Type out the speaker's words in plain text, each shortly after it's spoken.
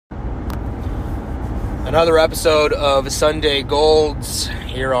Another episode of Sunday Golds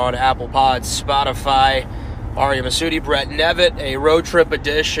here on Apple Pods, Spotify. Arya Masudi, Brett Nevitt, a road trip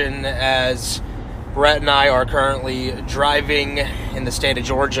edition as Brett and I are currently driving in the state of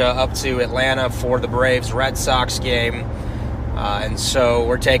Georgia up to Atlanta for the Braves-Red Sox game. And so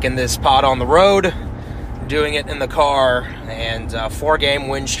we're taking this pod on the road, doing it in the car, and 4-game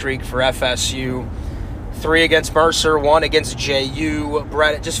win streak for FSU. 3 against Mercer, 1 against JU.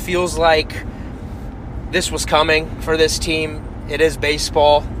 Brett, it just feels like this was coming for this team. It is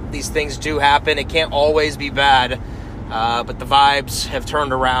baseball. These things do happen. It can't always be bad. But the vibes have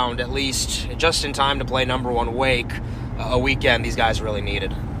turned around, at least just in time to play number 1 Wake, a weekend these guys really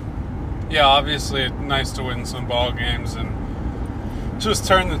needed. Yeah, obviously it's nice to win some ball games and just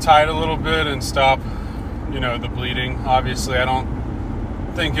turn the tide a little bit and stop, the bleeding. Obviously, I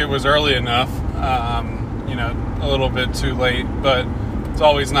don't think it was early enough, a little bit too late, but it's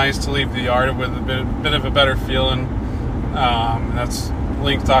always nice to leave the yard with a bit of a better feeling. That's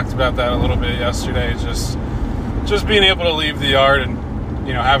Link talked about that a little bit yesterday. Just being able to leave the yard and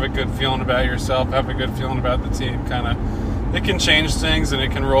have a good feeling about yourself, have a good feeling about the team. It can change things and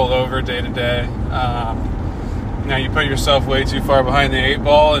it can roll over day to day. Now you put yourself way too far behind the 8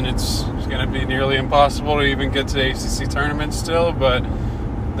 ball, and it's going to be nearly impossible to even get to the ACC tournament still. But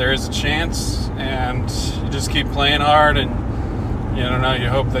there is a chance, and you just keep playing hard and. You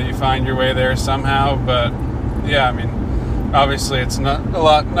hope that you find your way there somehow. But, yeah, obviously it's not a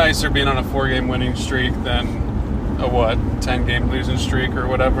lot nicer being on a 4-game winning streak than a, 10-game losing streak or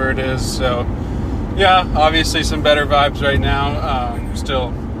whatever it is. So, yeah, obviously some better vibes right now.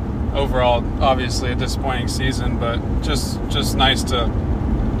 Still, overall, obviously a disappointing season, but just nice to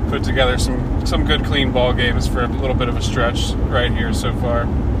put together some good, clean ball games for a little bit of a stretch right here so far.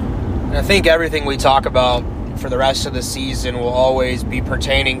 And I think everything we talk about for the rest of the season will always be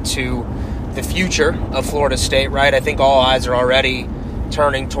pertaining to the future of Florida State, right? I think all eyes are already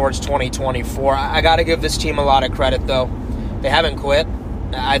turning towards 2024. I got to give this team a lot of credit, though. They haven't quit.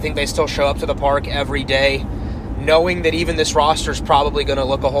 I think they still show up to the park every day, knowing that even this roster is probably going to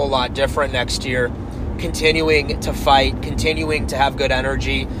look a whole lot different next year, continuing to fight, continuing to have good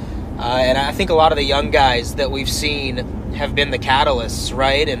energy. And I think a lot of the young guys that we've seen have been the catalysts,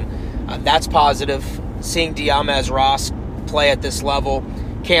 right? And that's positive. Seeing Diamez Ross play at this level.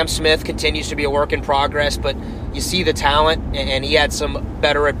 Cam Smith continues to be a work in progress, but you see the talent, and he had some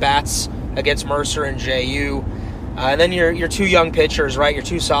better at-bats against Mercer and JU. And then your 2 young pitchers, right? Your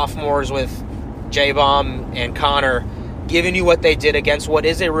 2 sophomores with J-Bomb and Connor giving you what they did against what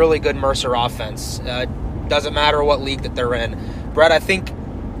is a really good Mercer offense. Doesn't matter what league that they're in. Brett, I think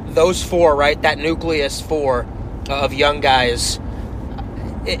those 4, right, that nucleus 4 of young guys,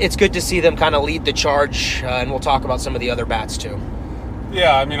 it's good to see them kind of lead the charge, and we'll talk about some of the other bats too.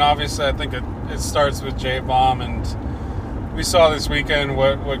 Yeah, obviously I think it starts with J-Bomb, and we saw this weekend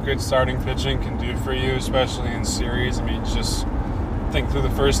what good starting pitching can do for you, especially in series. Just think through the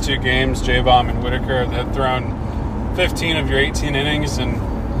first 2 games, J-Bomb and Whitaker had thrown 15 of your 18 innings, and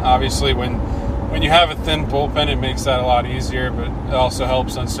obviously when you have a thin bullpen, it makes that a lot easier, but it also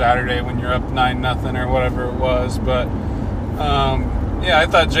helps on Saturday when you're up 9-0 or whatever it was. But yeah, I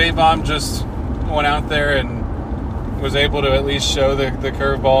thought J-Bomb just went out there and was able to at least show the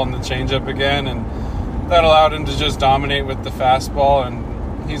curveball and the changeup again, and that allowed him to just dominate with the fastball.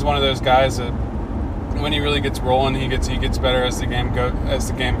 And he's one of those guys that when he really gets rolling, he gets better as the game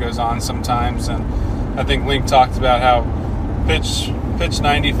goes on sometimes. And I think Link talked about how pitch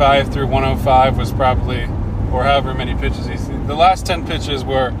 95 through 105 was probably, or however many pitches the last 10 pitches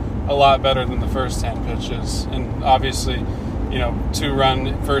were a lot better than the first 10 pitches, and obviously.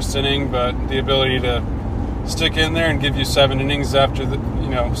 2-run first inning, but the ability to stick in there and give you 7 innings after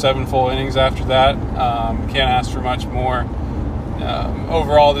 7 full innings after that. Can't ask for much more.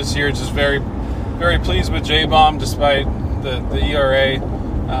 Overall this year, just very, very pleased with J-Bomb despite the ERA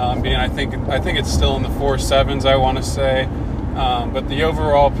being, I think it's still in the 4.7s, I want to say. But the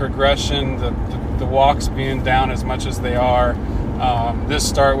overall progression, the walks being down as much as they are. This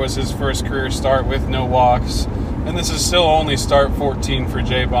start was his first career start with no walks. And this is still only start 14 for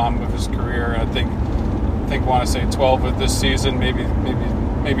J-Bomb of his career. I think want to say 12 with this season,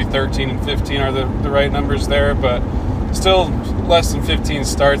 maybe 13 and 15 are the right numbers there, but still less than 15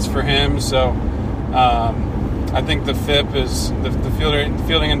 starts for him. So I think the FIP is the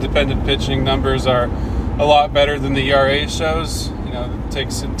fielding independent pitching numbers are a lot better than the ERA shows. It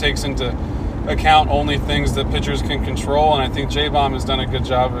takes into account only things that pitchers can control, and I think J-Bomb has done a good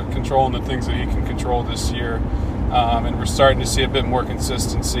job of controlling the things that he can control this year. And we're starting to see a bit more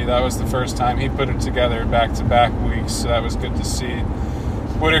consistency. That was the first time he put it together back-to-back weeks, so that was good to see.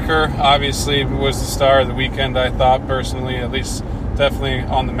 Whitaker obviously was the star of the weekend, I thought, personally, at least definitely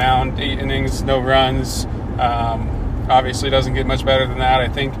on the mound. 8 innings, no runs. Obviously doesn't get much better than that. I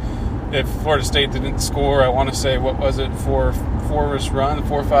think if Florida State didn't score, I want to say, what was it, 4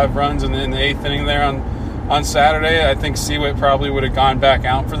 or 5 runs in the 8th inning there on Saturday, I think Seawitt probably would have gone back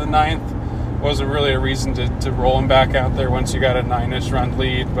out for the 9th. Wasn't really a reason to roll him back out there once you got a 9-ish run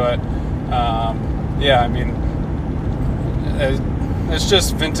lead. But, yeah, I mean, it's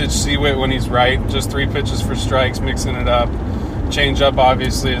just vintage Seawitt when he's right. Just 3 pitches for strikes, mixing it up. Change up,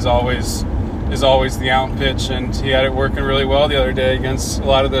 obviously, is always the out pitch, and he had it working really well the other day against a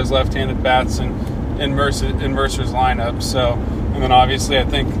lot of those left-handed bats in Mercer's lineup. So, and then obviously I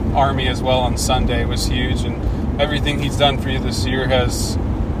think Army as well on Sunday was huge, and everything he's done for you this year has.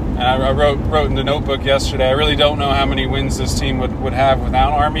 And I wrote in the notebook yesterday, I really don't know how many wins this team would have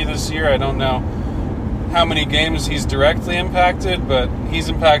without Army this year. I don't know how many games he's directly impacted, but he's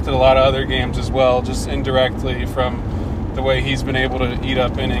impacted a lot of other games as well, just indirectly from the way he's been able to eat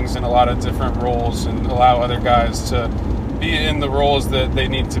up innings in a lot of different roles and allow other guys to be in the roles that they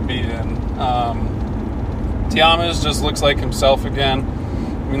need to be in. Tiamas just looks like himself again. I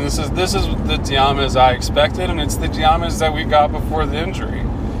mean, this is the Tiamas I expected, and it's the Tiamas that we got before the injury.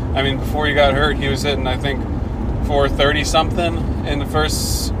 I mean, before he got hurt, he was hitting, I think, 430-something in the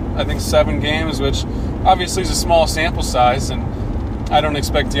first, I think, 7 games, which obviously is a small sample size, and I don't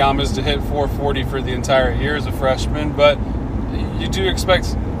expect Tiamas to hit 440 for the entire year as a freshman, but you do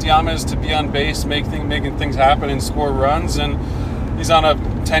expect Tiamas to be on base, making things happen and score runs, and he's on a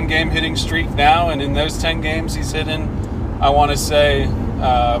 10-game hitting streak now, and in those 10 games he's hitting, I want to say,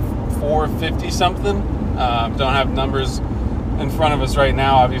 450-something. Don't have numbers in front of us right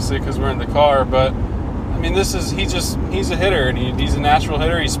now, obviously, because we're in the car, but I mean, he's a hitter, and he's a natural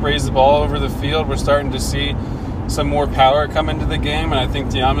hitter. He sprays the ball over the field. We're starting to see some more power come into the game, and I think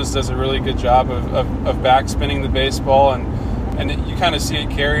Tiamas does a really good job of backspinning the baseball, and you kind of see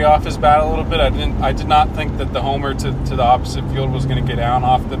it carry off his bat a little bit. I did not think that the homer to the opposite field was going to get down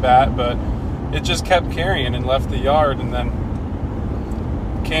off the bat, but it just kept carrying and left the yard. And then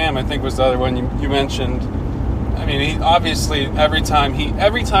Cam, I think, was the other one you mentioned. I mean, he obviously every time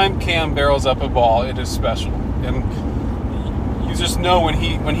Cam barrels up a ball, it is special, and you just know when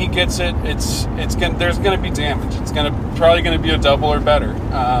he gets it, there's going to be damage. It's probably going to be a double or better,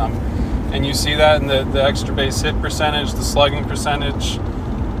 and you see that in the extra base hit percentage, the slugging percentage.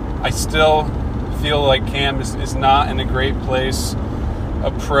 I still feel like Cam is not in a great place,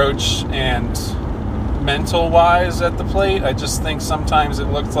 approach and mental wise at the plate. I just think sometimes it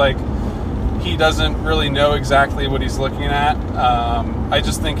looks like he doesn't really know exactly what he's looking at. I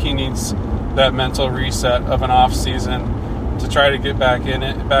just think he needs that mental reset of an off season to try to get back in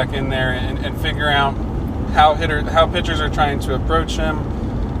there and figure out how pitchers are trying to approach him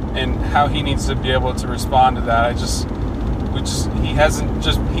and how he needs to be able to respond to that.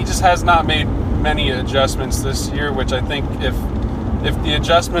 He just has not made many adjustments this year, which I think if the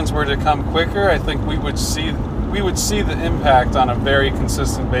adjustments were to come quicker, I think we would see the impact on a very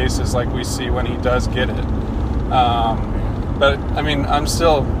consistent basis like we see when he does get it. But I mean, I've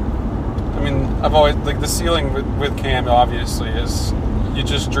always, like, the ceiling with Cam obviously is you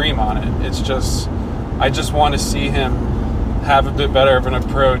just dream on it. I just want to see him have a bit better of an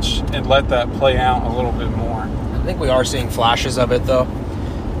approach and let that play out a little bit more. I think we are seeing flashes of it, though,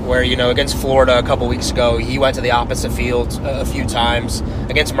 where, against Florida a couple weeks ago, he went to the opposite field a few times.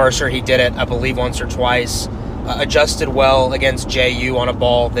 Against Mercer, he did it, I believe, once or twice. Adjusted well against JU on a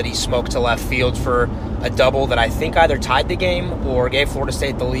ball that he smoked to left field for a double that I think either tied the game or gave Florida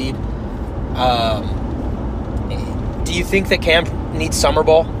State the lead. Do you think that Cam needs summer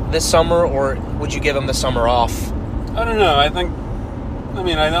ball this summer, or would you give him the summer off? I don't know. I don't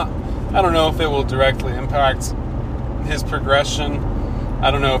know if it will directly impact his progression.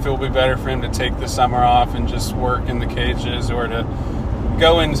 I don't know if it will be better for him to take the summer off and just work in the cages, or to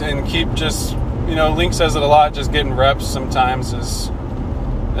go and keep just, Link says it a lot, just getting reps sometimes it's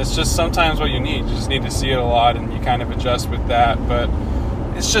just sometimes what you need. You just need to see it a lot, and you kind of adjust with that. But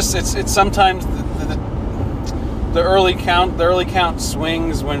it's sometimes the early count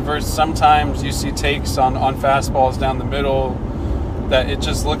swings versus sometimes you see takes on fastballs down the middle that it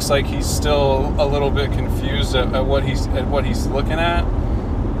just looks like he's still a little bit confused at what he's looking at,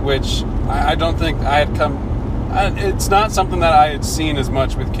 which I don't think it's not something that I had seen as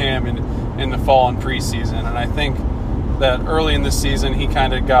much with Cam in the fall and preseason. And I think that early in the season he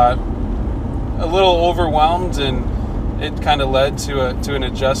kind of got a little overwhelmed, and it kind of led to an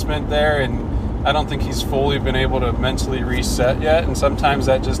adjustment there, and I don't think he's fully been able to mentally reset yet, and sometimes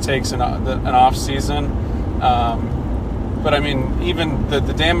that just takes an off season. But, I mean, even the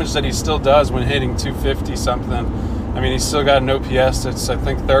damage that he still does when hitting 250 something, I mean, he's still got an OPS that's, I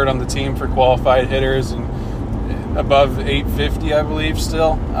think, third on the team for qualified hitters and above 850, I believe,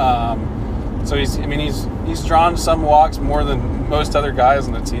 still. So he's drawn some walks more than most other guys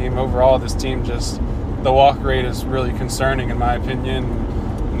on the team. Overall, this team the walk rate is really concerning in my opinion.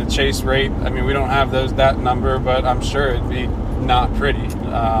 And the chase rate, I mean, we don't have that number, but I'm sure it'd be not pretty.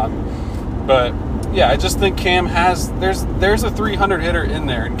 But yeah, I just think Cam there's a 300 hitter in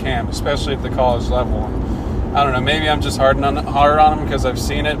there in Cam, especially at the college level. And I don't know, maybe I'm just hard on him because I've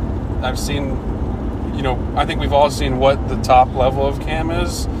seen it. I think we've all seen what the top level of Cam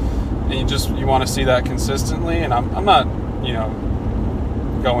is. And you want to see that consistently, and I'm not,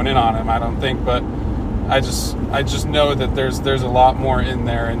 going in on him, I don't think, but I just know that there's a lot more in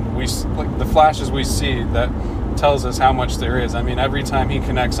there, and the flashes we see that tells us how much there is. I mean, every time he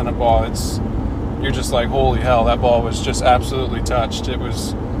connects on a ball, you're just like, holy hell, that ball was just absolutely touched. It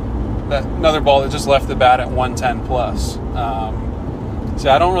was another ball that just left the bat at 110 plus. So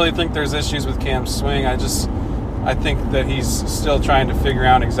I don't really think there's issues with Cam's swing. I think that he's still trying to figure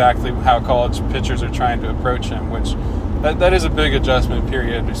out exactly how college pitchers are trying to approach him, which that is a big adjustment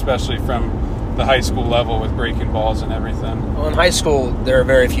period, especially from the high school level with breaking balls and everything. Well, in high school, there are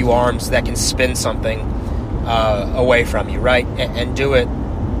very few arms that can spin something away from you, right, and do it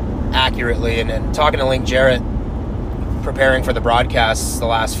accurately. And talking to Link Jarrett, preparing for the broadcasts the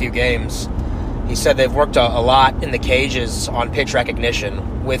last few games, he said they've worked a lot in the cages on pitch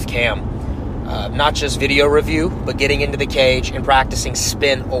recognition with Cam. Not just video review, but getting into the cage and practicing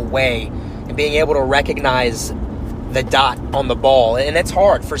spin away and being able to recognize the dot on the ball. And it's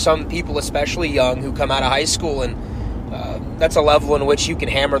hard for some people, especially young, who come out of high school, and that's a level in which you can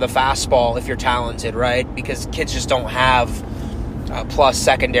hammer the fastball if you're talented, right? Because kids just don't have plus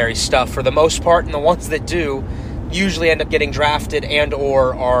secondary stuff for the most part, and the ones that do usually end up getting drafted and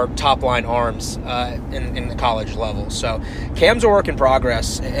or are top-line arms in the college level. So Cam's a work in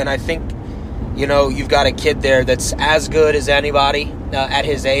progress, and I think you've got a kid there that's as good as anybody at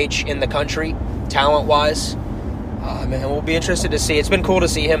his age in the country, talent-wise. And we'll be interested to see. It's been cool to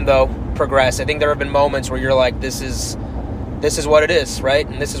see him, though, progress. I think there have been moments where you're like, this is what it is, right?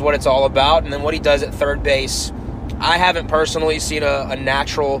 And this is what it's all about. And then what he does at third base, I haven't personally seen as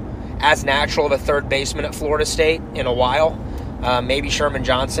natural of a third baseman at Florida State in a while. Maybe Sherman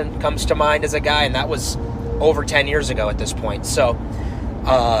Johnson comes to mind as a guy, and that was over 10 years ago at this point. So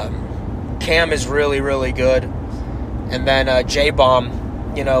Cam is really, really good. And then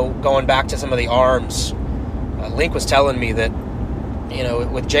J-Bomb, going back to some of the arms, Link was telling me that,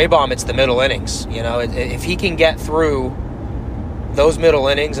 with J-Bomb, it's the middle innings. If he can get through those middle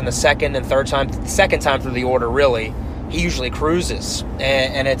innings in the second time through the order, really, he usually cruises.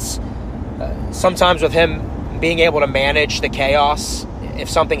 And it's sometimes with him being able to manage the chaos, if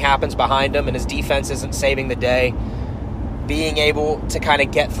something happens behind him and his defense isn't saving the day, being able to kind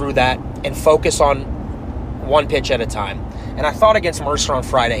of get through that and focus on one pitch at a time. And I thought against Mercer on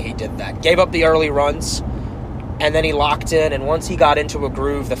Friday he did that. Gave up the early runs, and then he locked in, and once he got into a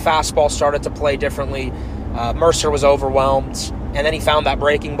groove, the fastball started to play differently. Mercer was overwhelmed, and then he found that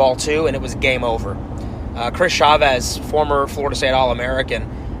breaking ball too, and it was game over. Chris Chavez, former Florida State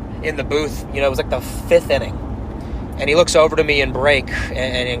All-American, in the booth, it was like the fifth inning, and he looks over to me in break,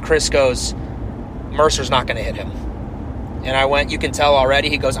 and Chris goes, Mercer's not going to hit him. And I went, you can tell already.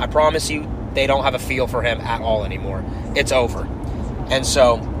 He goes, I promise you, they don't have a feel for him at all anymore. It's over. And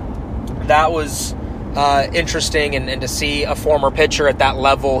so that was interesting, and to see a former pitcher at that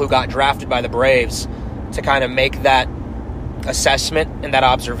level who got drafted by the Braves to kind of make that assessment and that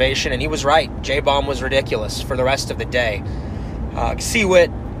observation. And he was right. J-Bomb was ridiculous for the rest of the day. C-Wit,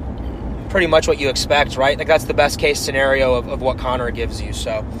 pretty much what you expect, right? Like, that's the best case scenario of what Connor gives you.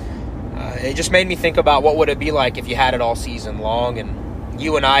 So it just made me think about what would it be like if you had it all season long. And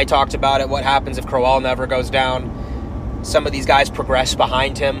you and I talked about it. What happens if Crowell never goes down? Some of these guys progress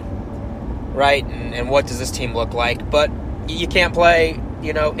behind him, right? And what does this team look like? But you can't play,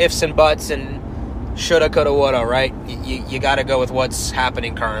 ifs and buts and shoulda, coulda, woulda, right? You got to go with what's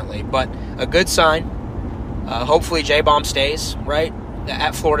happening currently. But a good sign. Hopefully J-Bomb stays, right,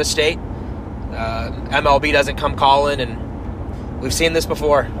 at Florida State. MLB doesn't come calling, and we've seen this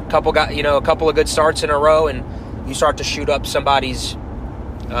before. A couple of good starts in a row, and you start to shoot up somebody's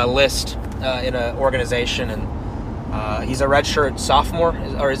list in an organization. And he's a redshirt sophomore,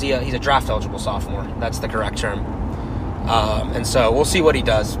 or is he? He's a draft eligible sophomore. That's the correct term. And so we'll see what he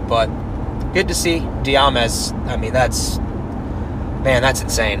does. But good to see Diamez. I mean, that's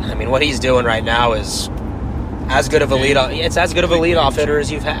insane. I mean, what he's doing right now is as good of a leadoff. It's as good of a leadoff hitter as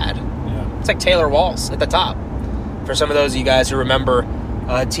you've had. Yeah. It's like Taylor Walls at the top for some of those of you guys who remember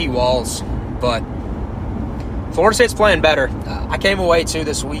T. Walls. But Florida State's playing better. I came away, too,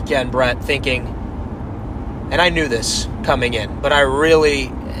 this weekend, Brett, thinking, and I knew this coming in, but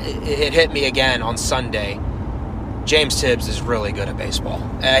it hit me again on Sunday. James Tibbs is really good at baseball.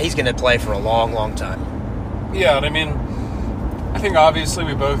 He's going to play for a long, long time. Yeah, I mean, I think obviously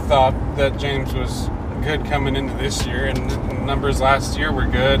we both thought that James was good coming into this year, and the numbers last year were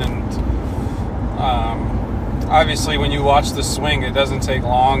good, and obviously when you watch the swing, it doesn't take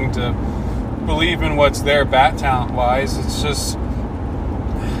long to believe in what's there bat talent-wise. It's just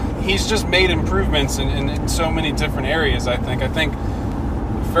he's just made improvements in so many different areas. I think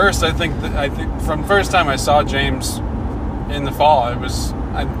from the first time I saw James in the fall,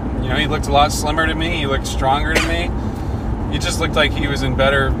 he looked a lot slimmer to me. He looked stronger to me. He just looked like he was in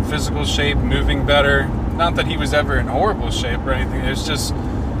better physical shape, moving better. Not that he was ever in horrible shape or anything. It was just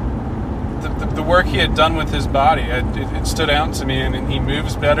the work he had done with his body. It stood out to me, and he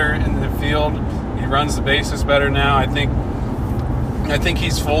moves better in the field. He runs the bases better now. I think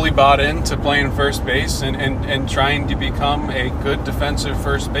he's fully bought into playing first base and trying to become a good defensive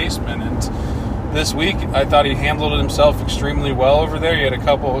first baseman. And this week, I thought he handled himself extremely well over there. He had a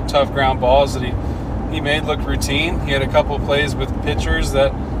couple of tough ground balls that he made look routine. He had a couple of plays with pitchers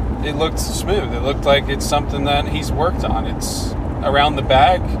that it looked smooth. It looked like it's something that he's worked on. It's around the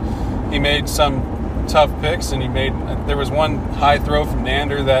bag. He made some tough picks, and there was one high throw from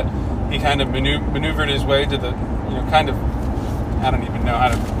Nander that he kind of maneuvered his way to the, I don't even know how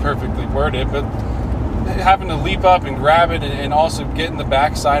to perfectly word it, but having to leap up and grab it and also get in the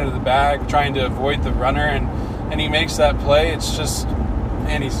backside of the bag, trying to avoid the runner, and he makes that play. It's just,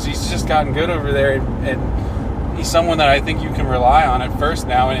 man, he's just gotten good over there, and he's someone that I think you can rely on at first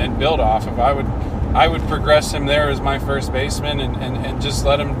now and build off of. I would progress him there as my first baseman and just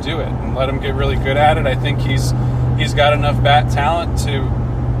let him do it and let him get really good at it. I think he's got enough bat talent to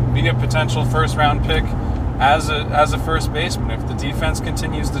be a potential first-round pick as a first baseman if the defense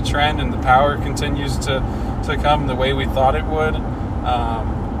continues to trend and the power continues to come the way we thought it would.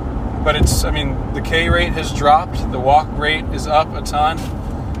 But the K rate has dropped. The walk rate is up a ton.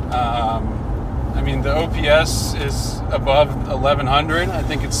 The OPS is above 1,100. I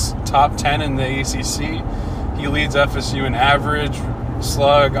think it's top 10 in the ACC. He leads FSU in average,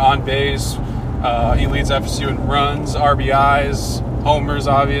 slug, on base. He leads FSU in runs, RBIs, homers,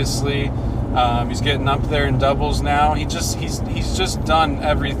 obviously. He's getting up there in doubles now. He's just done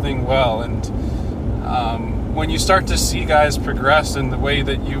everything well. And when you start to see guys progress in the way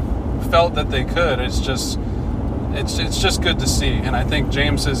that you felt that they could, it's just good to see. And I think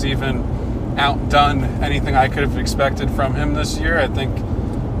James has even outdone anything I could have expected from him this year. I think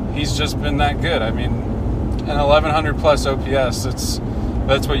he's just been that good. An 1,100 plus OPS,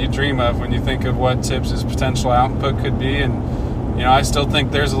 that's what you dream of when you think of what Tibbs' potential output could be. And I still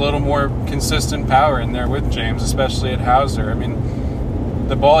think there's a little more consistent power in there with James, especially at Hauser.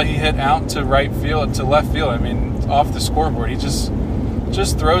 The ball he hit out to right field, to left field, off the scoreboard, he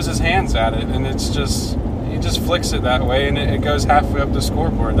just throws his hands at it, and he just flicks it that way, and it goes halfway up the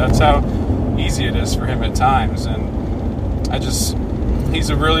scoreboard. That's how easy it is for him at times. And he's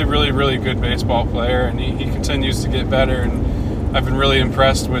a really, really, really good baseball player, and he continues to get better. And I've been really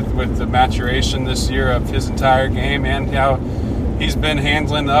impressed with the maturation this year of his entire game and how he's been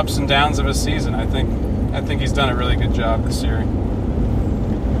handling the ups and downs of a season. I think he's done a really good job this year.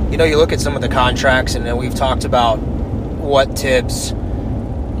 You look at some of the contracts, and then we've talked about what Tibbs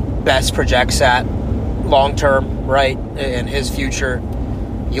best projects at long-term, right, in his future.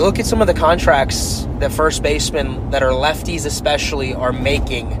 You look at some of the contracts that first basemen that are lefties especially are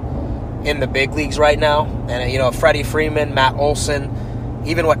making in the big leagues right now. And, Freddie Freeman, Matt Olson,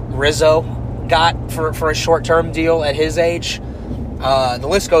 even what Rizzo got for a short-term deal at his age. The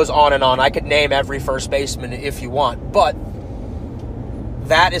list goes on and on. I could name every first baseman if you want. But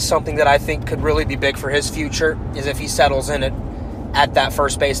that is something that I think could really be big for his future, is if he settles in it at that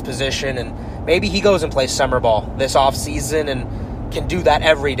first base position. And maybe he goes and plays summer ball this offseason and can do that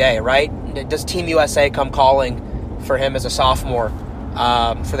every day, right? Does Team USA come calling for him as a sophomore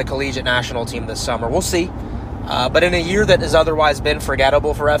for the collegiate national team this summer? We'll see. But in a year that has otherwise been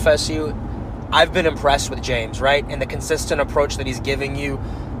forgettable for FSU, I've been impressed with James, right? And the consistent approach that he's giving you.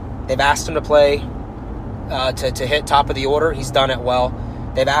 They've asked him to play, to hit top of the order. He's done it well.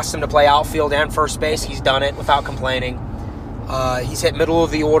 They've asked him to play outfield and first base. He's done it without complaining. He's hit middle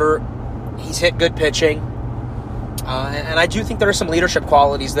of the order. He's hit good pitching. And I do think there are some leadership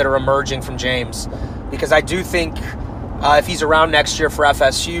qualities that are emerging from James, because I do think if he's around next year for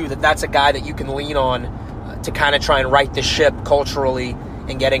FSU, that's a guy that you can lean on to kind of try and right the ship culturally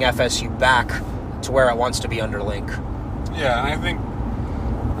and getting FSU back to where it wants to be under Link. Yeah, and I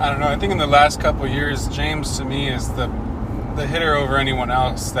think in the last couple of years, James to me is the hitter over anyone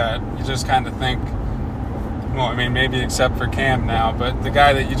else that you just kind of think, well, I mean, maybe except for Cam now, but the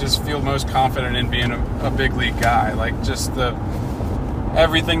guy that you just feel most confident in being a big league guy. Like, just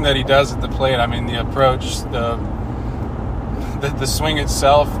everything that he does at the plate. I mean, the approach, the swing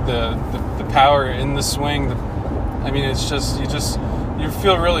itself, the power in the swing. It's just you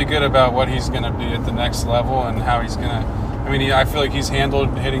feel really good about what he's going to be at the next level and how he's going to. I feel like he's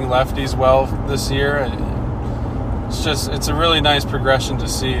handled hitting lefties well this year. It's a really nice progression to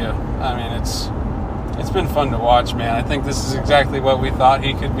see. It's been fun to watch, man. I think this is exactly what we thought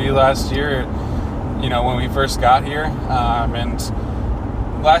he could be last year, when we first got here. And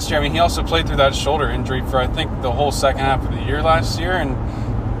last year, he also played through that shoulder injury for, I think, the whole second half of the year last year, and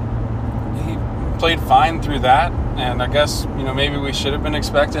he played fine through that. And I guess, maybe we should have been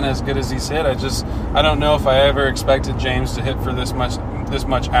expecting as good as he's hit. I don't know if I ever expected James to hit for this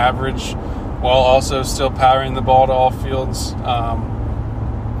much average while also still powering the ball to all fields.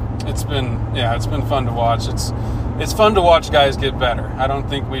 It's been fun to watch. It's fun to watch guys get better. I don't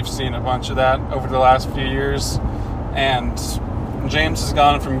think we've seen a bunch of that over the last few years. And James has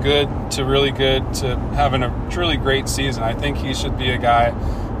gone from good to really good to having a truly great season. I think he should be a guy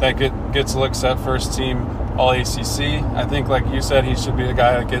that gets looks at first team All-ACC. I think, like you said, he should be a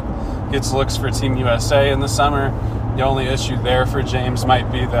guy that gets looks for Team USA in the summer. The only issue there for James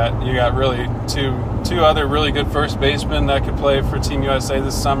might be that you got really two other really good first basemen that could play for Team USA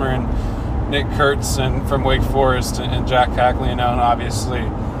this summer, and Nick Kurtz and from Wake Forest and Jack Caglianone, obviously,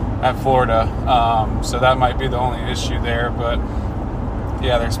 at Florida. So that might be the only issue there. But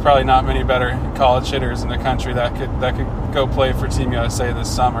yeah, there's probably not many better college hitters in the country that could go play for Team USA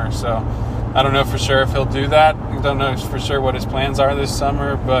this summer. So I don't know for sure if he'll do that. I don't know for sure what his plans are this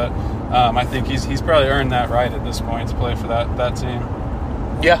summer, but I think he's probably earned that right at this point to play for that team.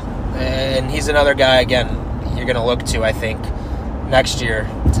 Yeah, and he's another guy, again, you're going to look to, I think, next year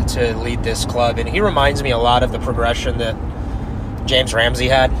to lead this club. And he reminds me a lot of the progression that James Ramsey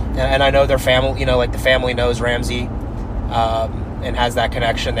had. And I know their family, the family knows Ramsey and has that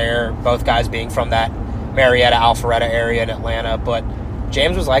connection there, both guys being from that Marietta, Alpharetta area in Atlanta. But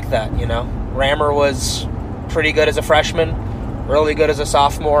James was like that, Rammer was pretty good as a freshman, really good as a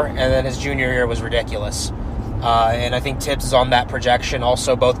sophomore, and then his junior year was ridiculous. And I think Tibbs is on that projection,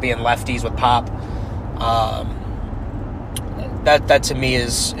 also both being lefties with pop. That to me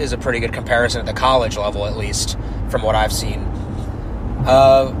is a pretty good comparison at the college level, at least, from what I've seen.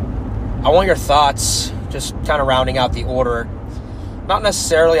 I want your thoughts, just kind of rounding out the order. Not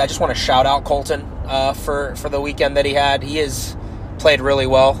necessarily, I just want to shout out Colton for the weekend that he had. He has played really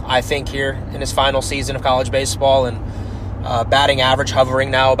well, I think, here in his final season of college baseball, and batting average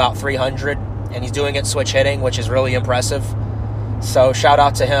hovering now about 300, and he's doing it switch hitting, which is really impressive. So shout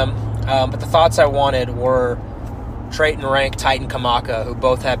out to him. But the thoughts I wanted were Trayton Rank, Titan Kamaka, who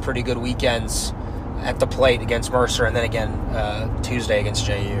both had pretty good weekends at the plate against Mercer, and then again Tuesday against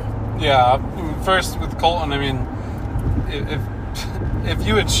JU. Yeah, first with Colton, if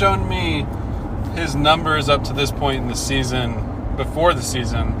you had shown me his numbers up to this point in the season, before the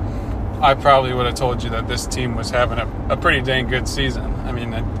season, I probably would have told you that this team was having a pretty dang good season.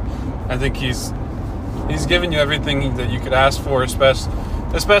 I think he's given you everything that you could ask for,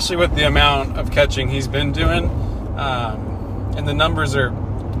 especially with the amount of catching he's been doing. And the numbers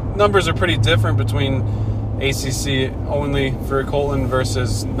are pretty different between ACC only for Colton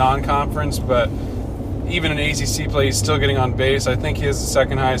versus non-conference, but even in ACC play, he's still getting on base. I think he has the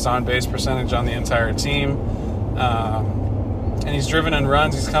second highest on-base percentage on the entire team. And he's driven in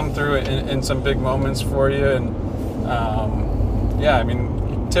runs. He's come through in some big moments for you. And,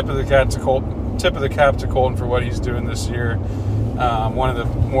 tip of the cap to Colton for what he's doing this year. One of the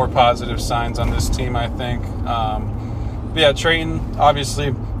more positive signs on this team, I think. Trayton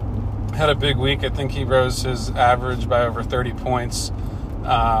obviously had a big week. I think he rose his average by over 30 points.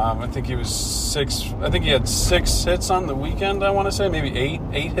 I think he had 6 hits on the weekend, I want to say. Maybe 8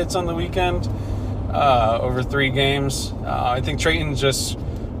 hits on the weekend over 3 games. I think Trayton just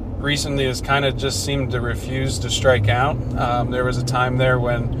recently has kind of just seemed to refuse to strike out. There was a time there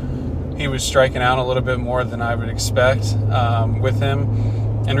when he was striking out a little bit more than I would expect with him.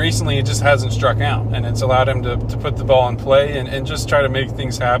 And recently he just hasn't struck out. And it's allowed him to put the ball in play and just try to make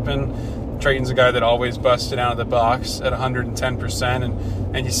things happen. Trayton's a guy that always busted out of the box at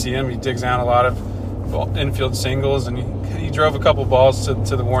 110%, and you see him. He digs down a lot of infield singles, and he drove a couple balls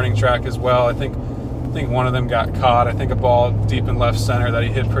to the warning track as well. I think one of them got caught. I think a ball deep in left center that he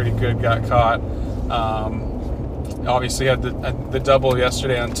hit pretty good got caught. Obviously had the double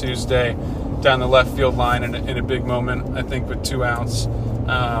yesterday on Tuesday, down the left field line in a big moment, I think, with 2 outs.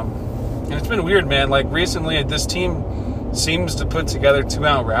 And it's been weird, man. Like, recently, this team seems to put together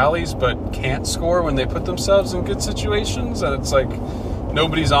 2-out rallies but can't score when they put themselves in good situations. And it's like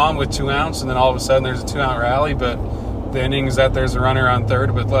nobody's on with 2 outs, and then all of a sudden there's a 2-out rally, but the innings that there's a runner on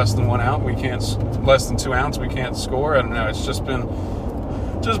third with less than 1 out, less than 2 outs, we can't score. I don't know. It's just been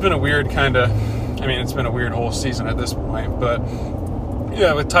a weird kind of. I mean, it's been a weird whole season at this point, but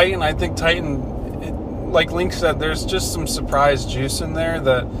yeah, with Titan, I think Titan, like Link said, there's just some surprise juice in there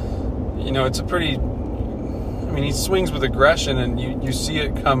that, it's a pretty. I mean, he swings with aggression, and you see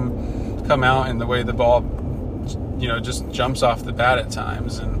it come out in the way the ball, just jumps off the bat at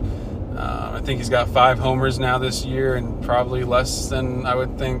times. And I think he's got 5 homers now this year, and probably less than I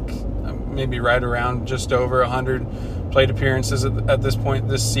would think, maybe right around just over 100 plate appearances at this point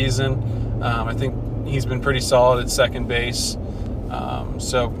this season. I think he's been pretty solid at second base.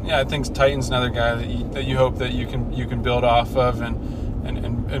 So yeah, I think Titan's another guy that you hope that you can build off of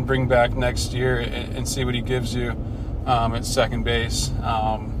and bring back next year and see what he gives you at second base.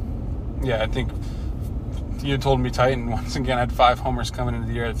 I think if you had told me Titan once again had 5 homers coming into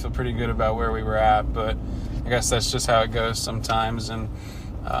the year, I'd feel pretty good about where we were at. But I guess that's just how it goes sometimes. And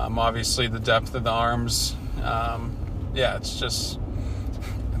obviously the depth of the arms. It's just.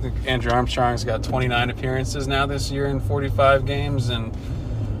 I think Andrew Armstrong's got 29 appearances now this year in 45 games, and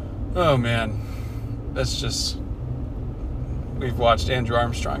oh man, that's just, we've watched Andrew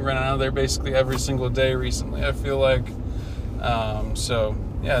Armstrong run out of there basically every single day recently, I feel like.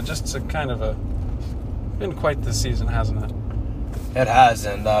 Just a kind of been quite the season, hasn't it? It has,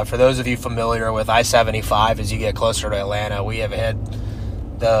 and for those of you familiar with I-75, as you get closer to Atlanta, we have had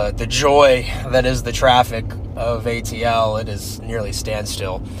the joy that is the traffic of ATL. It is nearly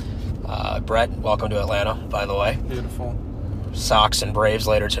standstill. Brett, welcome to Atlanta, by the way. Beautiful. Sox and Braves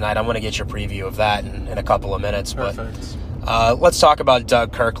later tonight. I'm going to get your preview of that in a couple of minutes. Perfect. But let's talk about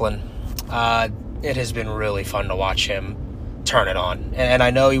Doug Kirkland. It has been really fun to watch him turn it on. And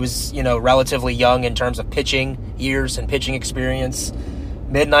I know he was, relatively young in terms of pitching years and pitching experience.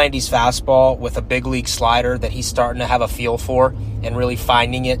 Mid-90s fastball with a big league slider that he's starting to have a feel for and really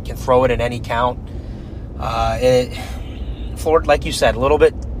finding it, can throw it in any count. Florida, like you said, a little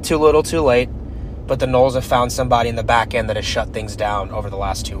bit too little, too late, but the Noles have found somebody in the back end that has shut things down over the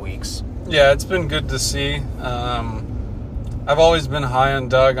last 2 weeks. Yeah, it's been good to see. I've always been high on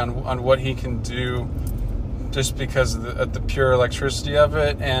Doug on what he can do just because of the pure electricity of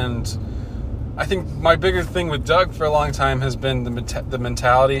it. And I think my bigger thing with Doug for a long time has been the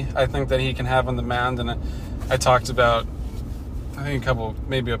mentality I think that he can have on the mound. And I talked about, I think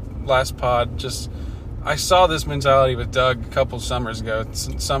maybe a last pod, just I saw this mentality with Doug a couple summers ago,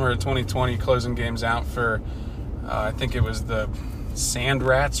 summer of 2020, closing games out for, I think it was the Sand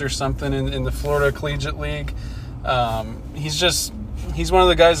Rats or something in the Florida Collegiate League. He's one of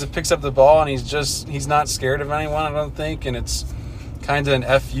the guys that picks up the ball, and he's not scared of anyone, I don't think, and it's kind of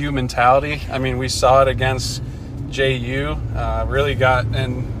an FU mentality. I mean, we saw it against JU, really got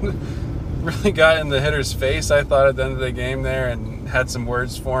in the hitter's face, I thought, at the end of the game there, and had some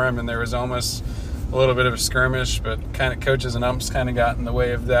words for him, and there was almost a little bit of a skirmish, but kind of coaches and umps kind of got in the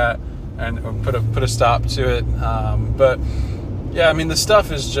way of that and put a stop to it. But yeah, I mean, the stuff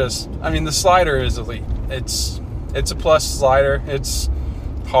is just, I mean, the slider is elite. It's a plus slider. It's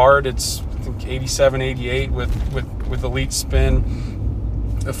hard. It's, I think, 87, 88 with elite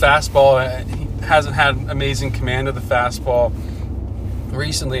spin. The fastball, he hasn't had amazing command of the fastball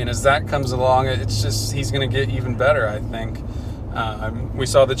recently, and as that comes along, it's just, he's going to get even better, I think. We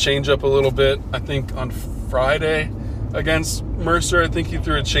saw the changeup a little bit, I think, on Friday against Mercer. I think he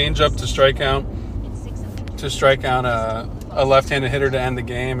threw a changeup to strike out a left-handed hitter to end the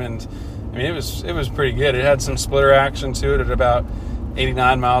game, and I mean, it was pretty good. It had some splitter action to it at about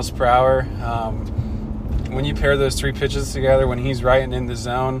 89 miles per hour. When you pair those 3 pitches together, when he's right and in the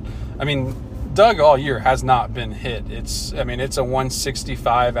zone, I mean, Doug all year has not been hit. It's a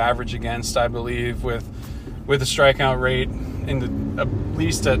 165 average against, I believe, with a strikeout rate at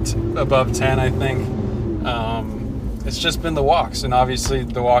least at above 10, I think. It's just been the walks, and obviously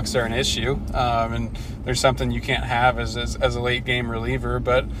the walks are an issue, and there's something you can't have as a late game reliever,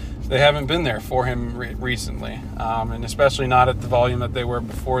 but they haven't been there for him recently, and especially not at the volume that they were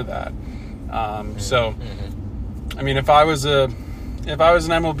before that. So, I mean, if I was an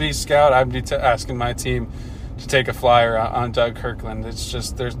MLB scout, I'd be asking my team to take a flyer on Doug Kirkland. It's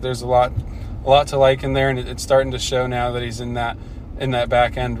just there's a lot to like in there, and it's starting to show now that he's in that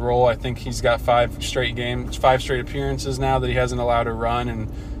back end role. I think he's got 5 straight appearances now that he hasn't allowed a run,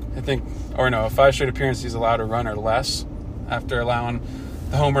 and 5 straight appearances he's allowed a run or less after allowing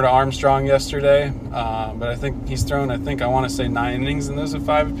the homer to Armstrong yesterday, but I think he's thrown, I want to say 9 innings in those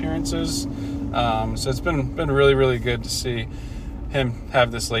 5 appearances. So it's been really, really good to see him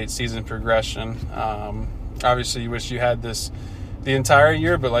have this late season progression. Obviously, you wish you had this the entire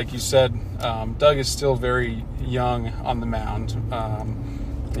year, but like you said, Doug is still very young on the mound.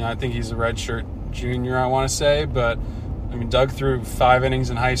 I think he's a redshirt junior, I want to say, but I mean, Doug threw 5 innings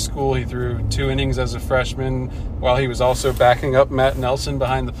in high school. He threw 2 innings as a freshman while he was also backing up Matt Nelson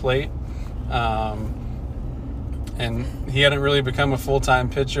behind the plate. And he hadn't really become a full-time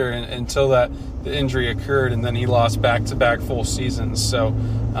pitcher until the injury occurred, and then he lost back-to-back full seasons. So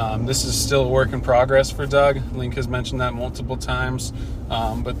this is still a work in progress for Doug. Link has mentioned that multiple times,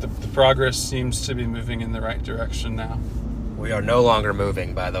 but the progress seems to be moving in the right direction now. We are no longer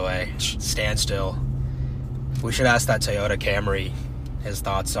moving, by the way. Stand still. We should ask that Toyota Camry his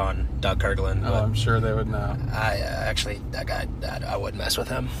thoughts on Doug Kirkland. Oh, I'm sure they would know. That guy, I wouldn't mess with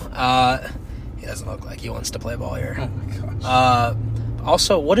him. He doesn't look like he wants to play ball here. Oh, my gosh.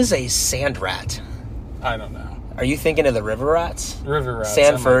 Also, what is a sand rat? I don't know. Are you thinking of the river rats? River rats.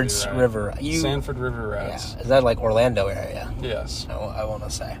 Sanford's river. Sanford River Rats. Yeah. Is that like Orlando area? Yes. I want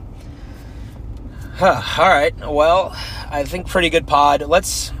to say. All right. Well, I think pretty good pod.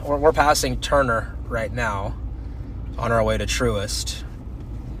 We're passing Turner right now on our way to Truist.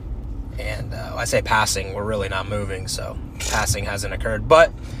 And I say passing, we're really not moving, so passing hasn't occurred.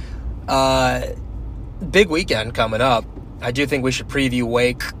 But big weekend coming up. I do think we should preview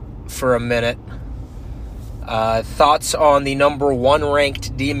Wake for a minute. Thoughts on the number 1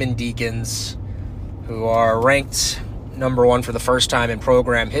 ranked Demon Deacons, who are ranked number 1 for the first time in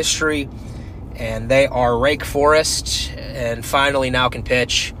program history. And they are Wake Forest, and finally now can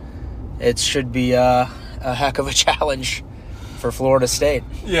pitch. It should be a heck of a challenge for Florida State.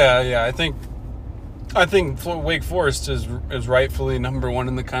 Yeah. I think Wake Forest is rightfully number 1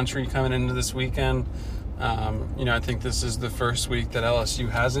 in the country coming into this weekend. I think this is the first week that LSU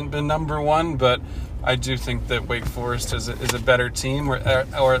hasn't been number 1, but I do think that Wake Forest is a better team, or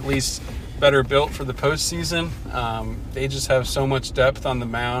at least better built for the postseason. They just have so much depth on the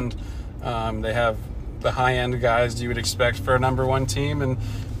mound. They have the high-end guys you would expect for a number 1 team, and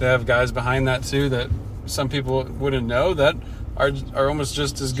they have guys behind that too that some people wouldn't know that are almost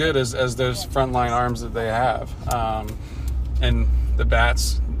just as good as those frontline arms that they have. And the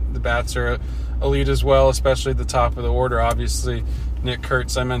bats are elite as well, especially at the top of the order. Obviously, Nick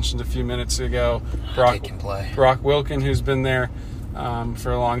Kurtz, I mentioned a few minutes ago. Brock Wilkin, who's been there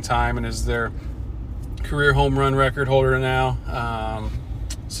for a long time and is their career home run record holder now.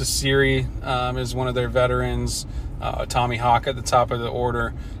 Sasiri is one of their veterans. Tommy Hawk at the top of the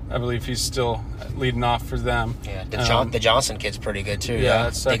order. I believe he's still leading off for them. Yeah, the Johnson kid's pretty good too. Yeah,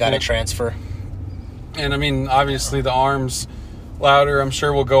 they got a transfer. And I mean, obviously the arms, Louder, I'm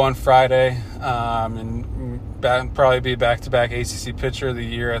sure will go on Friday, and probably be back-to-back ACC Pitcher of the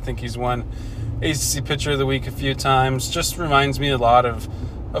Year. I think he's won ACC Pitcher of the Week a few times. Just reminds me a lot of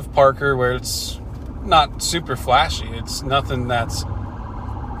Parker, where it's not super flashy. It's nothing that's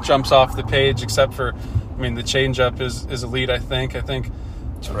jumps off the page, except for, the changeup is elite. I think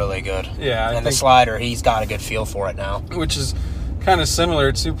it's really good. Yeah, and the slider, he's got a good feel for it now, which is kind of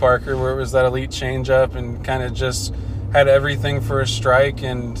similar to Parker, where it was that elite changeup and kind of just had everything for a strike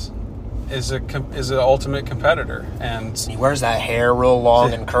and is an ultimate competitor. And he wears that hair real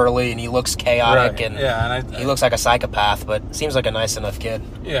long and curly, and he looks chaotic, right. And he looks like a psychopath, but seems like a nice enough kid.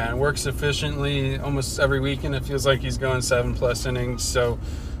 Yeah, and works efficiently almost every weekend. It feels like he's going 7+ innings. So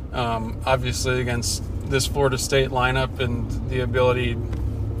obviously against this Florida State lineup and the ability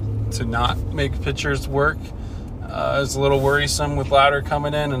to not make pitchers work is a little worrisome with Louder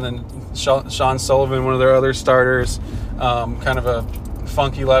coming in, and then Sean Sullivan, one of their other starters, kind of a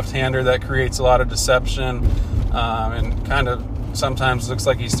funky left-hander that creates a lot of deception, and kind of sometimes looks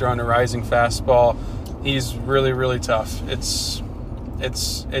like he's throwing a rising fastball. He's really, really tough. It's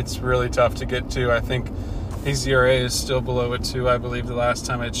really tough to get to. I think his ERA is still below a 2, I believe, the last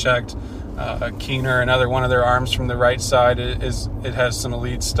time I checked. Keener, another one of their arms from the right side, it has some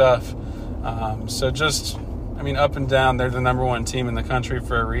elite stuff. So just, up and down, they're the number 1 team in the country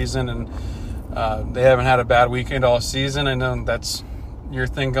for a reason, and they haven't had a bad weekend all season. I know that's your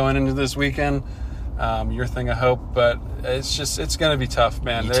thing going into this weekend, your thing of hope, but it's going to be tough,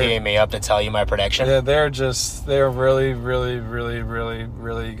 man. You teeing me up to tell you my prediction? Yeah, they're really, really, really, really,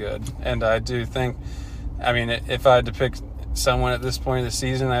 really good. And I do think, if I had to pick someone at this point of the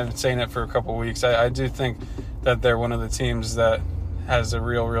season, I've been saying it for a couple of weeks, I do think that they're one of the teams that has a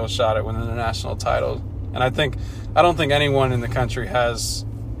real shot at winning the national title. And I don't think anyone in the country has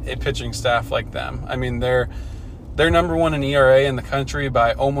a pitching staff like them. They're number 1 in ERA in the country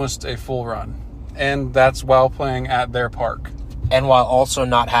by almost a full run. And that's while playing at their park. And while also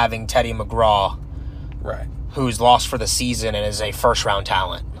not having Teddy McGraw, right, who's lost for the season and is a first-round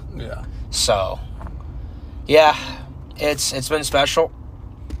talent. Yeah. So, yeah, it's been special.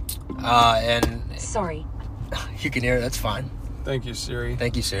 And sorry. You can hear it. That's fine. Thank you, Siri.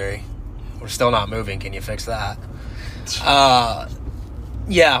 Thank you, Siri. We're still not moving. Can you fix that?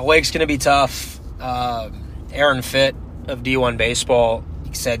 Yeah, Wake's going to be tough. Aaron Fitt of D1 Baseball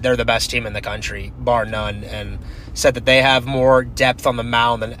said they're the best team in the country, bar none, and said that they have more depth on the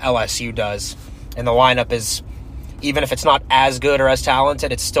mound than LSU does. And the lineup is, even if it's not as good or as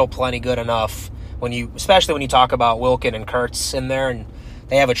talented, it's still plenty good enough, especially when you talk about Wilkin and Kurtz in there, and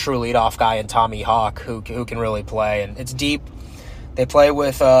they have a true leadoff guy in Tommy Hawk who can really play, and it's deep. They play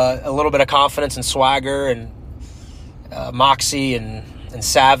with a little bit of confidence and swagger and moxie and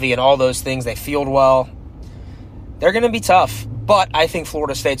savvy and all those things. They field well. They're going to be tough, but I think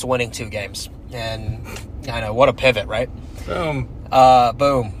Florida State's winning 2 games. And I know, what a pivot, right? Boom.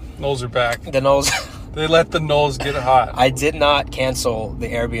 Boom. Noles are back. The Noles. They let the Noles get hot. I did not cancel the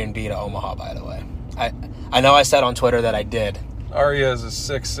Airbnb to Omaha, by the way. I know I said on Twitter that I did. Arya is a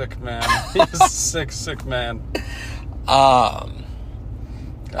sick man. He's a sick man. I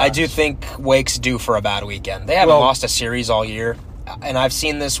do think Wake's due for a bad weekend. They haven't lost a series all year. And I've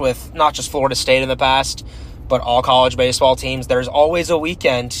seen this with not just Florida State in the past, but all college baseball teams. There's always a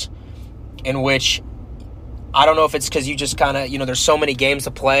weekend in which, I don't know if it's because you just kind of, there's so many games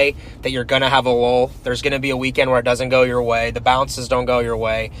to play that you're going to have a lull. There's going to be a weekend where it doesn't go your way. The bounces don't go your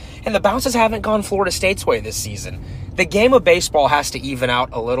way. And the bounces haven't gone Florida State's way this season. The game of baseball has to even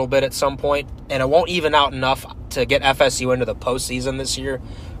out a little bit at some point, and it won't even out enough to get FSU into the postseason this year.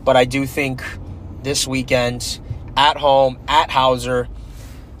 But I do think this weekend, at home, at Hauser,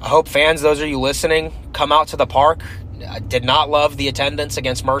 I hope fans, those of you listening, come out to the park. I did not love the attendance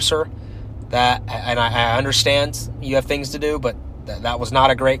against Mercer. And I understand you have things to do, but that was not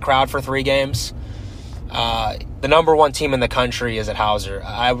a great crowd for 3 games. The number 1 team in the country is at Hauser.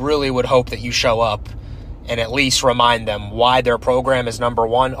 I really would hope that you show up and at least remind them why their program is number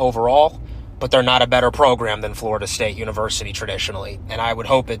 1 overall, but they're not a better program than Florida State University traditionally. And I would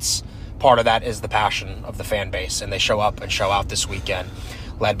hope it's part of that is the passion of the fan base, and they show up and show out this weekend,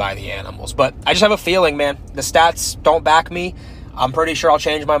 led by the Animals. But I just have a feeling, man, the stats don't back me. I'm pretty sure I'll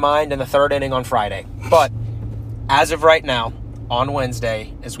change my mind in the 3rd inning on Friday. But as of right now, on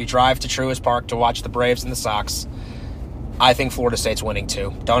Wednesday, as we drive to Truist Park to watch the Braves and the Sox, I think Florida State's winning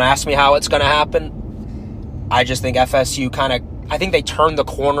 2. Don't ask me how it's going to happen. I just think FSU I think they turned the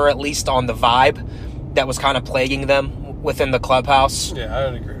corner, at least on the vibe that was kind of plaguing them within the clubhouse. Yeah, I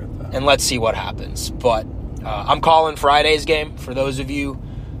would agree with that. And let's see what happens. But I'm calling Friday's game for those of you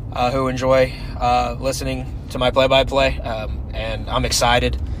who enjoy listening to my play-by-play, and I'm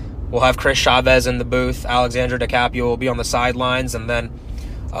excited. We'll have Chris Chavez in the booth. Alexandra DiCaprio will be on the sidelines, and then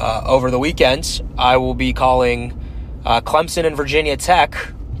over the weekend, I will be calling Clemson and Virginia Tech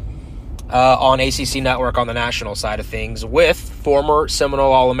on ACC Network on the national side of things with former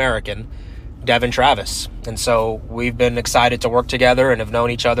Seminole All-American Devin Travis. And so we've been excited to work together and have known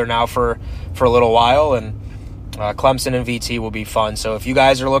each other now for a little while, and Clemson and VT will be fun. So if you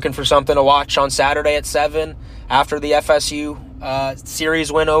guys are looking for something to watch on Saturday at 7 after the FSU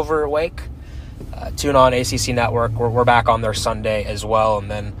series win over Wake, tune on ACC Network. We're back on there Sunday as well.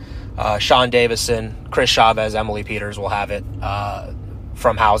 And then Sean Davison, Chris Chavez, Emily Peters will have it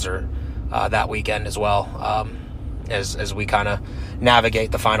from Hauser that weekend as well, as we kind of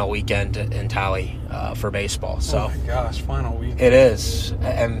navigate the final weekend in Tally for baseball. So, oh my gosh, final weekend. It is,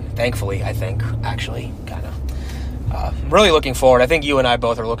 and thankfully, I think, actually, kind of really looking forward. I think you and I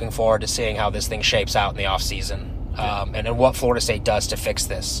both are looking forward to seeing how this thing shapes out in the offseason, and what Florida State does to fix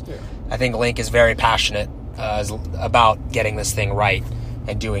this. Yeah. I think Link is very passionate about getting this thing right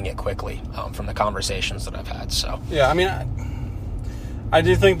and doing it quickly from the conversations that I've had. So yeah, I mean, I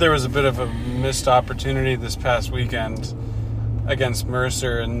do think there was a bit of a missed opportunity this past weekend against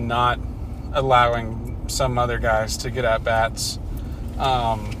Mercer and not allowing some other guys to get at bats.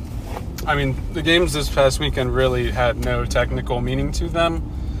 I mean, the games this past weekend really had no technical meaning to them.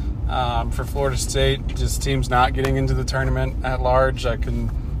 For Florida State, just teams not getting into the tournament at large, I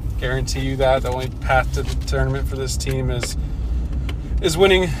can guarantee you that. The only path to the tournament for this team is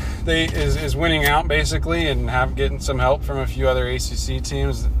winning. Is winning out basically, and getting some help from a few other ACC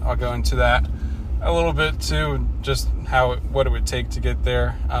teams. I'll go into that a little bit too, just what it would take to get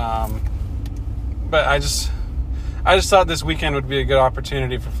there. But I just thought this weekend would be a good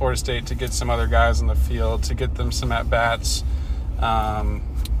opportunity for Florida State to get some other guys in the field, to get them some at bats.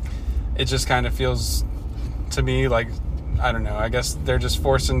 It just kind of feels to me, like, I don't know. I guess they're just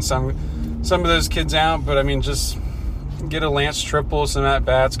forcing some of those kids out. But, I mean, just get a Lance Triple some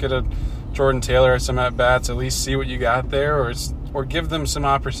at-bats, get a Jordan Taylor some at-bats, at least see what you got there, or give them some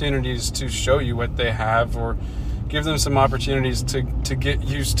opportunities to show you what they have, or give them some opportunities to get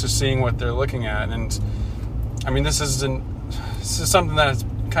used to seeing what they're looking at. And, I mean, this is something that's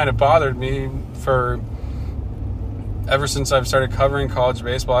kind of bothered me ever since I've started covering college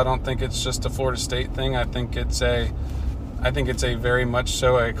baseball. I don't think it's just a Florida State thing. I think it's a very much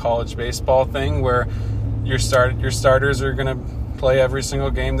so a college baseball thing, where your starters are going to play every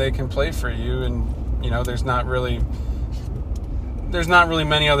single game they can play for you, and there's not really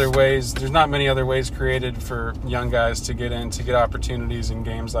many other ways. There's not many other ways created for young guys to get opportunities in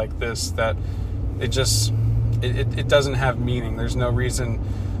games like this, that it doesn't have meaning. There's no reason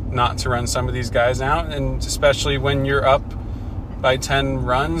not to run some of these guys out, and especially when you're up by 10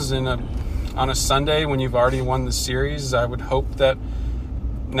 runs on a Sunday when you've already won the series. I would hope that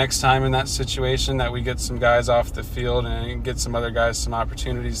next time in that situation that we get some guys off the field and get some other guys some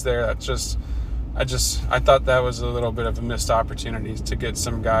opportunities there. I thought that was a little bit of a missed opportunity to get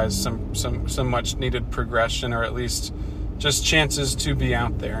some guys some much needed progression, or at least just chances to be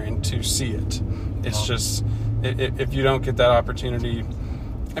out there and to see it. It's just, if you don't get that opportunity,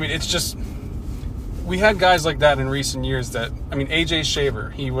 I mean, it's just, we had guys like that in recent years that, I mean, AJ Shaver,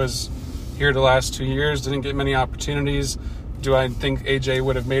 he was here the last 2 years, didn't get many opportunities. Do I think AJ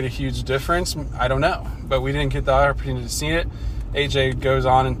would have made a huge difference? I don't know, but we didn't get the opportunity to see it. AJ goes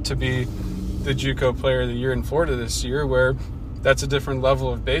on to be the JUCO Player of the Year in Florida this year, where that's a different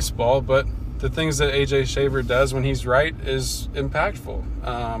level of baseball, but the things that AJ Shaver does when he's right is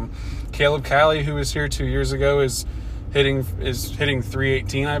impactful. Caleb Cali, who was here 2 years ago, is hitting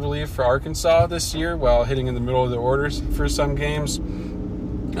 318, I believe, for Arkansas this year, while hitting in the middle of the orders for some games.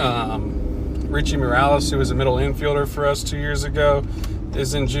 Richie Morales, who was a middle infielder for us 2 years ago,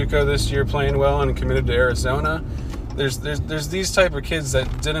 is in JUCO this year playing well and committed to Arizona. There's these type of kids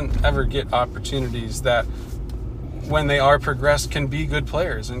that didn't ever get opportunities that, when they are progressed, can be good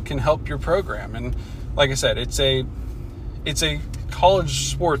players and can help your program. And like I said, it's a college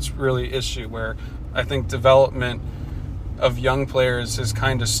sports really issue, where I think development of young players is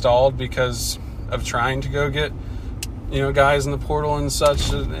kind of stalled because of trying to go get guys in the portal and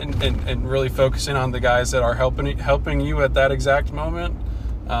such, and really focusing on the guys that are helping you at that exact moment.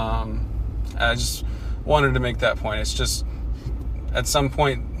 I just wanted to make that point. It's just, at some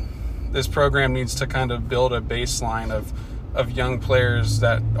point, this program needs to kind of build a baseline of young players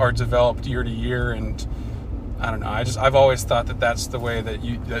that are developed year to year. And I don't know, I've always thought that that's the way that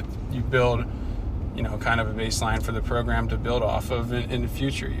you build, kind of a baseline for the program to build off of in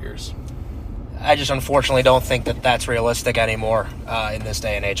future years. I just unfortunately don't think that that's realistic anymore in this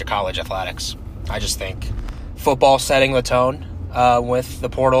day and age of college athletics. I just think football's setting the tone with the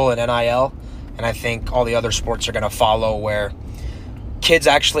portal and NIL, and I think all the other sports are going to follow, where kids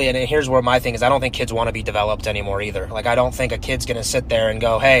actually, and here's where my thing is, I don't think kids want to be developed anymore either. Like, I don't think a kid's going to sit there and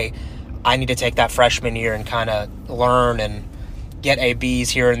go, hey, I need to take that freshman year and kind of learn and get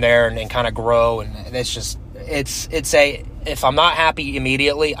ABs here and there and kind of grow. And it's just, if I'm not happy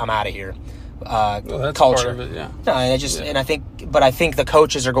immediately, I'm out of here. Well, that's culture. Part of it, yeah. No, and I think the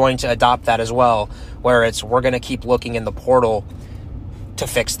coaches are going to adopt that as well, where we're going to keep looking in the portal to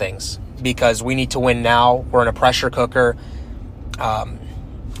fix things, because we need to win now. We're in a pressure cooker.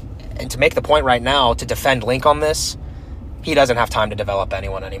 And to make the point right now, to defend Link on this, he doesn't have time to develop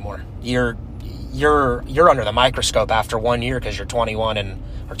anyone anymore. You're under the microscope after 1 year because you're 21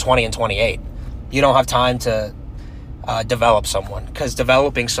 or 20 and 28. You don't have time to develop someone, because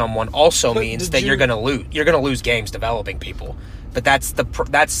developing someone also means that you're going to lose. You're going to lose games developing people. But that's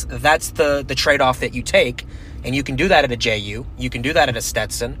the trade-off that you take, and you can do that at a JU. You can do that at a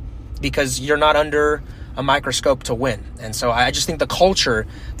Stetson, because you're not under a microscope to win. And so I just think the culture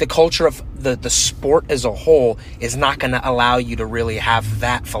of the sport as a whole is not going to allow you to really have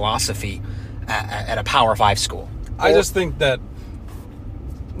that philosophy at a Power 5 school. I just think that,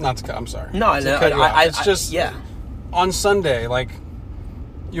 I'm sorry. No, it's just, yeah. On Sunday, like,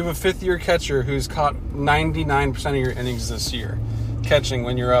 you have a fifth-year catcher who's caught 99% of your innings this year, catching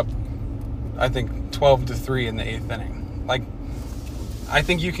when you're up, I think, 12-3 in the eighth inning. Like, I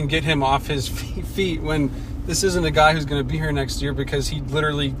think you can get him off his feet when this isn't a guy who's going to be here next year, because he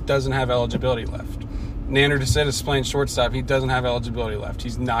literally doesn't have eligibility left. Nander DeSitt is playing shortstop. He doesn't have eligibility left.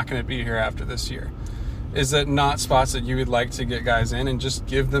 He's not going to be here after this year. Is that not spots that you would like to get guys in and just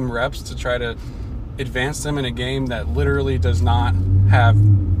give them reps to try to advance them in a game that literally does not have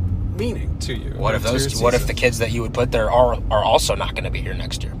meaning to you? What if the kids that you would put there are also not going to be here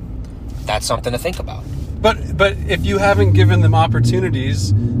next year? That's something to think about. But if you haven't given them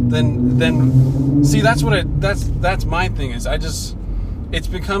opportunities, then see, that's my thing is it's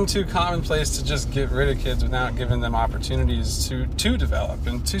become too commonplace to just get rid of kids without giving them opportunities to develop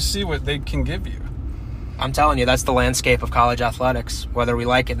and to see what they can give you. I'm telling you, that's the landscape of college athletics, whether we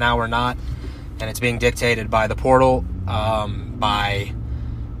like it now or not, and it's being dictated by the portal, by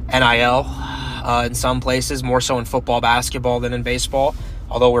NIL in some places, more so in football, basketball than in baseball.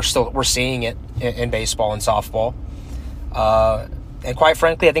 Although we're seeing it in baseball and softball, and quite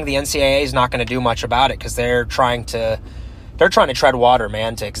frankly, I think the NCAA is not going to do much about it because they're trying to tread water,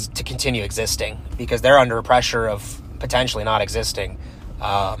 man, to continue existing because they're under pressure of potentially not existing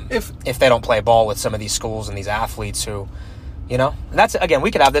if they don't play ball with some of these schools and these athletes who, that's again,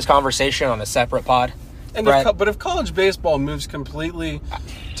 we could have this conversation on a separate pod. And if college baseball moves completely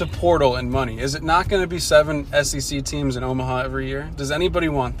to portal and money, is it not going to be 7 SEC teams in Omaha every year? Does anybody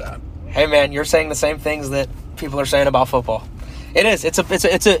want that? Hey man, you're saying the same things that people are saying about football. It is.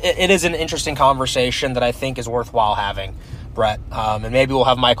 It is an interesting conversation that I think is worthwhile having, Brett. And maybe we'll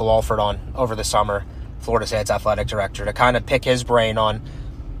have Michael Alford on over the summer, Florida State's athletic director, to kind of pick his brain on,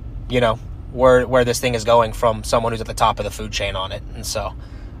 where this thing is going from someone who's at the top of the food chain on it. And so,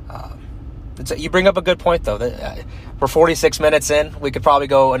 you bring up a good point, though. That we're 46 minutes in. We could probably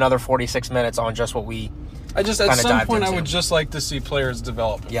go another 46 minutes on just what we at some point, I would just like to see players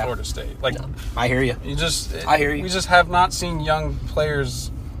develop at Florida State. I hear you. I hear you. We just have not seen young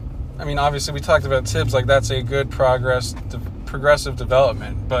players. I mean, obviously, we talked about Tibbs. That's a good progressive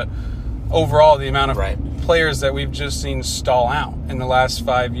development. But overall, the amount of players that we've just seen stall out in the last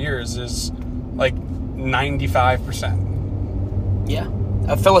 5 years is 95%. Yeah.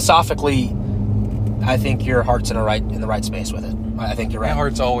 Philosophically, I think your heart's in the right space with it. I think you're right. My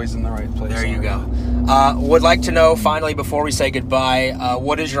heart's always in the right place. There you go. Would like to know, finally, before we say goodbye,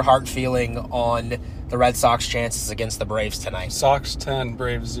 what is your heart feeling on the Red Sox chances against the Braves tonight? Sox 10,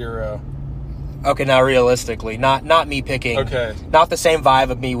 Braves 0. Okay, now realistically, not me picking. Okay. Not the same vibe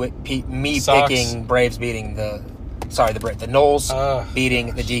of me Sox. picking Braves beating the Noles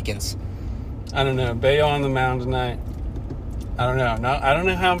beating the Deacons. I don't know. Bayo on the mound tonight. I don't know. I don't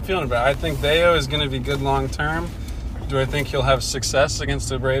know how I'm feeling about it. I think Bayo is going to be good long term. Do I think he'll have success against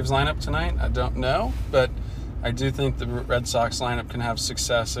the Braves lineup tonight? I don't know, but I do think the Red Sox lineup can have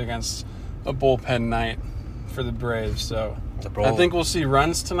success against a bullpen night for the Braves. So I think we'll see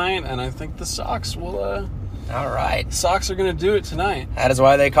runs tonight, and I think the Sox will. All right. Sox are going to do it tonight. That is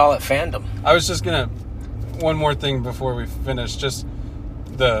why they call it fandom. I was just going to... One more thing before we finish. Just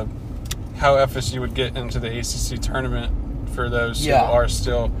how FSU would get into the ACC tournament for those who are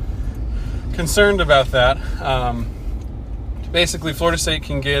still concerned about that. Basically, Florida State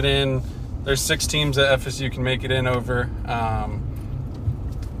can get in. There's 6 teams that FSU can make it in over. I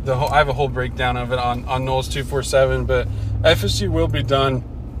have a whole breakdown of it on Knowles 247, but FSU will be done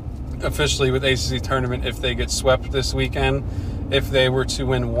officially with ACC tournament if they get swept this weekend. If they were to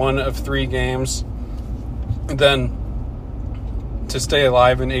win 1 of 3 games, then to stay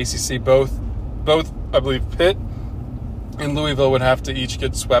alive in ACC, both I believe Pitt and Louisville would have to each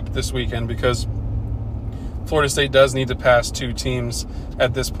get swept this weekend because Florida State does need to pass 2 teams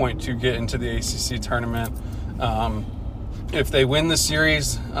at this point to get into the ACC tournament. If they win the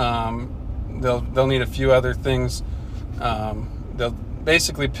series, they'll need a few other things.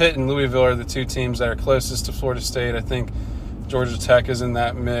 Basically, Pitt and Louisville are the 2 teams that are closest to Florida State. I think Georgia Tech is in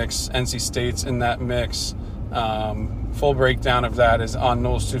that mix. NC State's in that mix. Full breakdown of that is on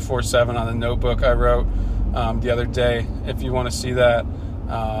Knowles 247 on the notebook I wrote the other day, if you want to see that.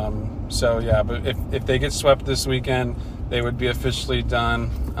 But if they get swept this weekend, they would be officially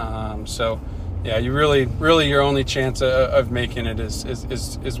done. You really your only chance of making it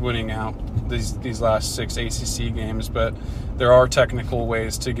is winning out these last 6 ACC games. But there are technical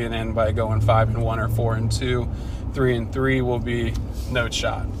ways to get in by going 5-1 or 4-2. 3-3 will be no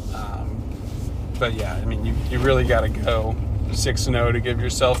shot. You really got to go 6-0 to give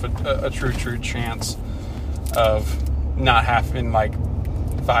yourself a true chance of not having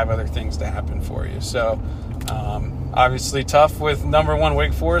 5 other things to happen for you. So, obviously tough with number 1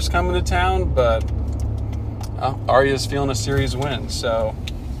 Wake Forest coming to town, but Aria's feeling a series win. So,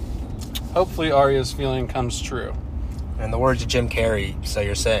 hopefully Aria's feeling comes true. In the words of Jim Carrey, so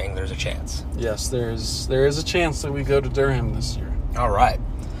you're saying there's a chance. Yes, there is a chance that we go to Durham this year. All right.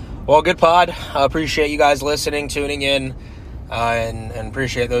 Well, good pod. I appreciate you guys listening, tuning in, and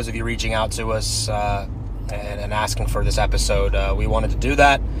appreciate those of you reaching out to us and asking for this episode. We wanted to do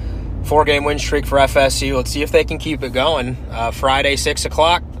that. 4-game win streak for FSU. Let's see if they can keep it going. Friday, 6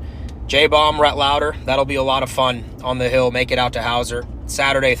 o'clock. J-Bomb, Rhett Louder. That'll be a lot of fun on the Hill. Make it out to Hauser.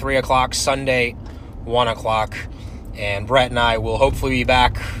 Saturday, 3 o'clock. Sunday, 1 o'clock. And Brett and I will hopefully be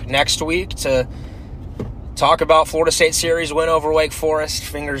back next week to talk about Florida State series win over Wake Forest,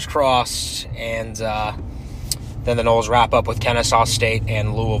 fingers crossed, and then the Noles wrap up with Kennesaw State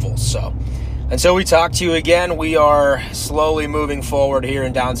and Louisville. So until we talk to you again, we are slowly moving forward here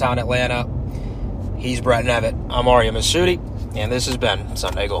in downtown Atlanta. He's Brett Nevitt. I'm Aria Masudi, and this has been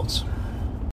Sunday Golds.